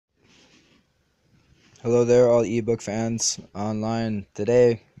Hello there, all ebook fans online.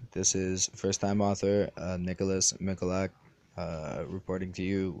 Today, this is first-time author Nicholas Mikulak reporting to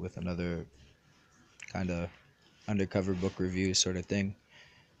you with another kind of undercover book review sort of thing.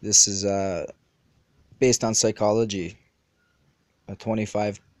 This is based on psychology.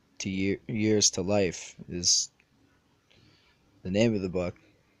 25 years to life is the name of the book,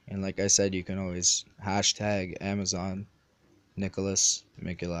 and like I said, you can always hashtag Amazon Nicholas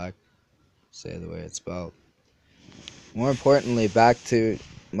Mikulak, say the way it's spelled. More importantly, back to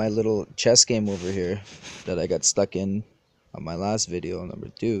my little chess game over here that I got stuck in on my last video, number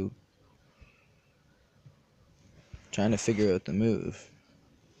 2, trying to figure out the move.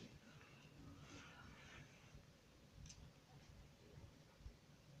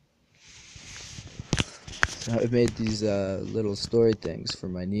 So I've made these little story things for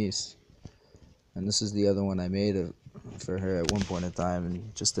my niece, and this is the other one I made for her at one point in time,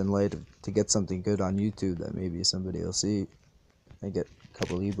 and just in light of to get something good on YouTube that maybe somebody will see. I get a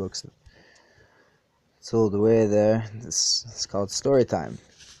couple ebooks sold away there. This is called Story Time.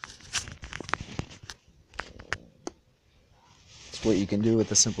 It's what you can do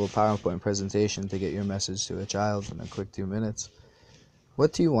with a simple PowerPoint presentation to get your message to a child in a quick 2 minutes.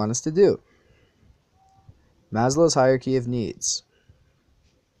 What do you want us to do? Maslow's hierarchy of needs.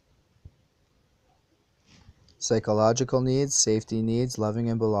 Psychological needs, safety needs, loving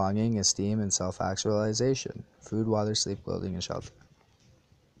and belonging, esteem and self-actualization. Food, water, sleep, clothing, and shelter.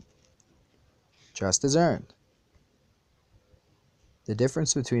 Trust is earned. The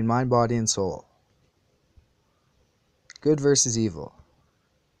difference between mind, body, and soul. Good versus evil.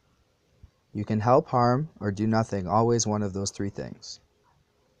 You can help, harm, or do nothing, always one of those 3 things.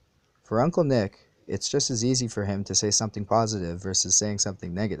 For Uncle Nick, it's just as easy for him to say something positive versus saying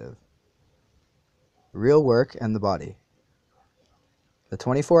something negative. Real work and the body. The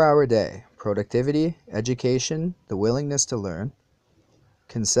 24-hour day. Productivity, education, the willingness to learn.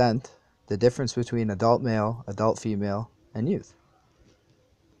 Consent, the difference between adult male, adult female, and youth.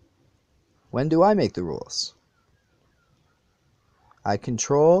 When do I make the rules? I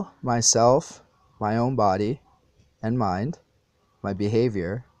control myself, my own body and mind, my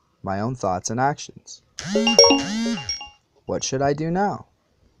behavior, my own thoughts and actions. What should I do now?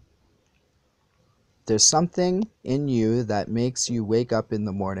 There's something in you that makes you wake up in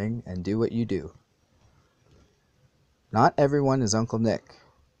the morning and do what you do. Not everyone is Uncle Nick.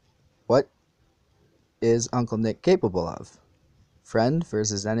 What is Uncle Nick capable of? Friend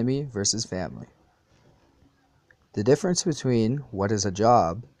versus enemy versus family. The difference between what is a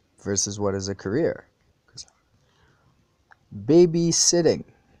job versus what is a career. Babysitting.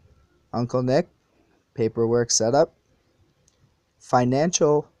 Uncle Nick, paperwork setup,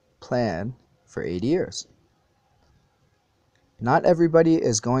 financial plan for 8 years. Not everybody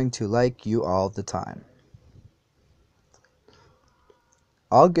is going to like you all the time.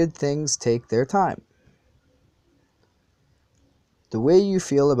 All good things take their time. The way you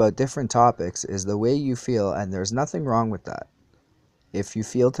feel about different topics is the way you feel, and there's nothing wrong with that. If you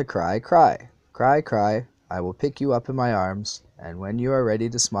feel to cry, cry. Cry, cry. I will pick you up in my arms, and when you are ready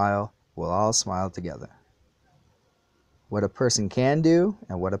to smile, we'll all smile together. What a person can do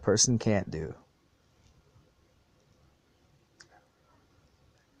and what a person can't do.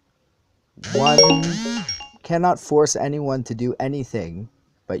 One cannot force anyone to do anything,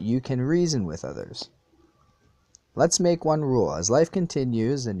 but you can reason with others. Let's make one rule. As life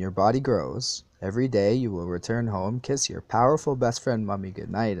continues and your body grows, every day you will return home, kiss your powerful best friend Mummy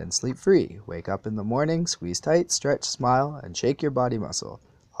goodnight, and sleep free. Wake up in the morning, squeeze tight, stretch, smile, and shake your body muscle.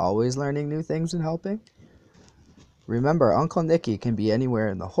 Always learning new things and helping. Remember, Uncle Nicky can be anywhere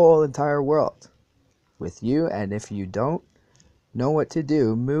in the whole entire world with you, and if you don't know what to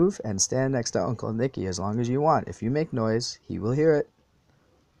do, move and stand next to Uncle Nicky as long as you want. If you make noise, he will hear it.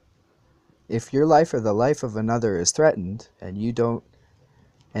 If your life or the life of another is threatened and you know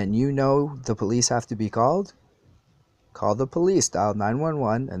the police have to be called, call the police, dial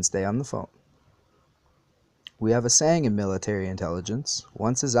 911 and stay on the phone. We have a saying in military intelligence: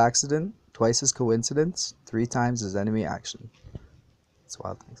 once is accident, twice is coincidence, 3 times is enemy action. It's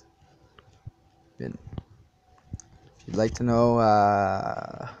wild things. If you'd like to know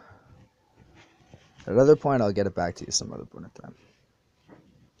another point, I'll get it back to you some other point in time.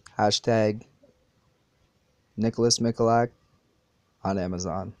 Hashtag Nicholas Mikulak on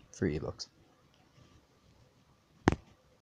Amazon for ebooks.